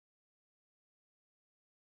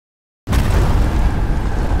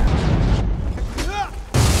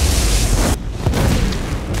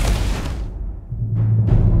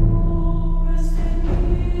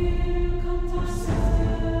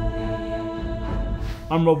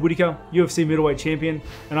I'm Rob Whittaker, UFC middleweight champion,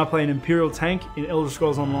 and I play an Imperial tank in Elder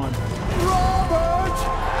Scrolls Online. Robert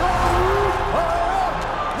Whittaker!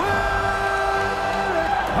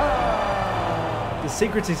 The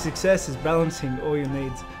secret to success is balancing all your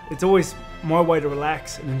needs. It's always my way to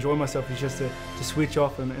relax and enjoy myself is just to switch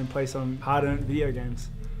off and play some hard-earned video games.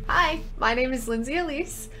 Hi, my name is Lindsay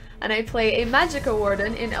Elise, and I play a Magicka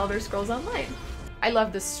Warden in Elder Scrolls Online. I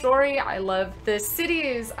love the story, I love the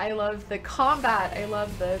cities, I love the combat, I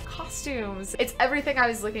love the costumes. It's everything I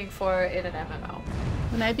was looking for in an MMO.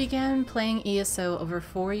 When I began playing ESO over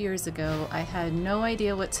 4 years ago, I had no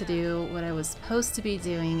idea what to do, what I was supposed to be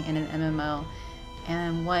doing in an MMO,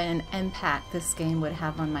 and what an impact this game would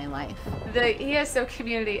have on my life. The ESO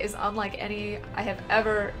community is unlike any I have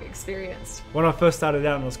ever experienced. When I first started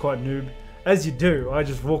out and I was quite noob, as you do, I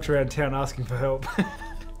just walked around town asking for help.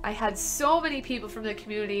 I had so many people from the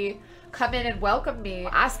community come in and welcome me,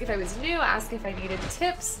 ask if I was new, ask if I needed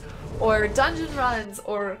tips, or dungeon runs,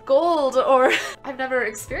 or gold, or... I've never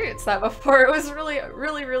experienced that before. It was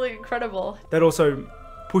really incredible. That also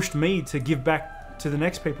pushed me to give back to the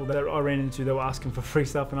next people that I ran into that were asking for free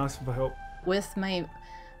stuff and asking for help. With my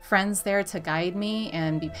friends there to guide me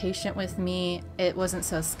and be patient with me, it wasn't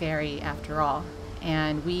so scary after all.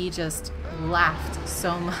 And we just laughed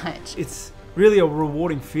so much. It's really a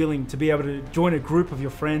rewarding feeling to be able to join a group of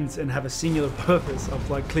your friends and have a singular purpose of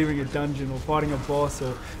like clearing a dungeon or fighting a boss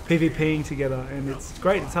or PvPing together, and it's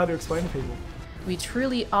great. It's hard to explain to people. We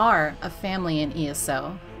truly are a family in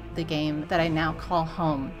ESO, the game that I now call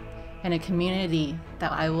home, and a community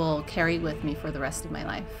that I will carry with me for the rest of my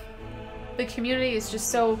life. The community is just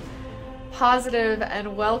so positive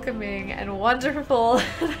and welcoming and wonderful,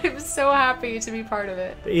 and I'm so happy to be part of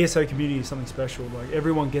it. The ESO community is something special. Like,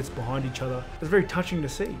 everyone gets behind each other. It's very touching to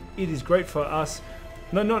see. It is great for us,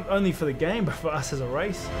 not only for the game, but for us as a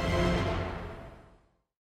race.